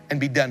and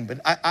be done.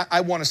 But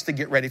I want us to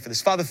get ready for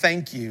this. Father,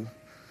 thank you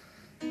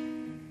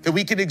that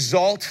we can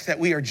exalt that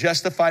we are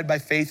justified by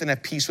faith and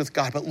have peace with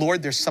God. But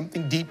Lord, there's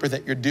something deeper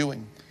that you're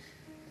doing.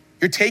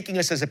 You're taking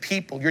us as a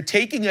people. You're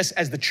taking us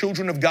as the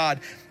children of God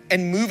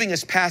and moving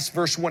us past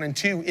verse 1 and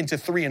 2 into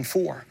 3 and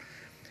 4.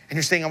 And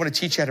you're saying, I want to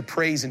teach you how to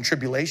praise in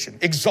tribulation,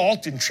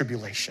 exalt in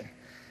tribulation.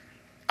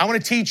 I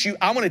want to teach you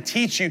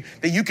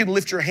that you can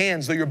lift your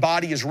hands though your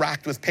body is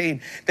racked with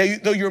pain,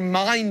 though your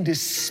mind is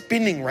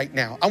spinning right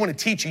now. I want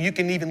to teach you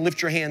can even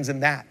lift your hands in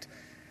that.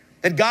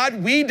 That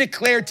God, we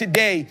declare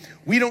today,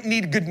 we don't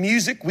need good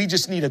music. We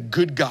just need a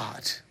good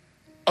God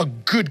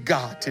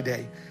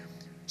today.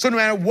 So no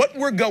matter what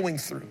we're going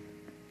through,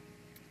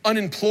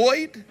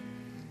 unemployed,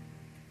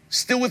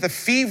 still with a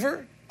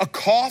fever, a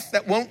cough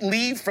that won't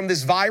leave from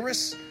this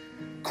virus,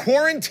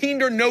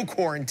 quarantined or no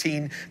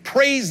quarantine,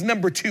 praise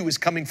number 2 is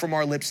coming from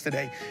our lips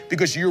today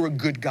because you're a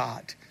good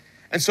God.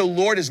 And so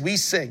Lord, as we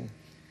sing,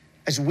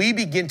 as we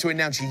begin to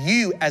announce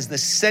you as the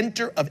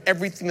center of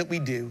everything that we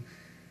do,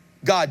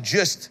 God,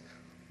 just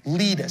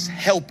lead us,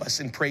 help us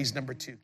in praise number 2.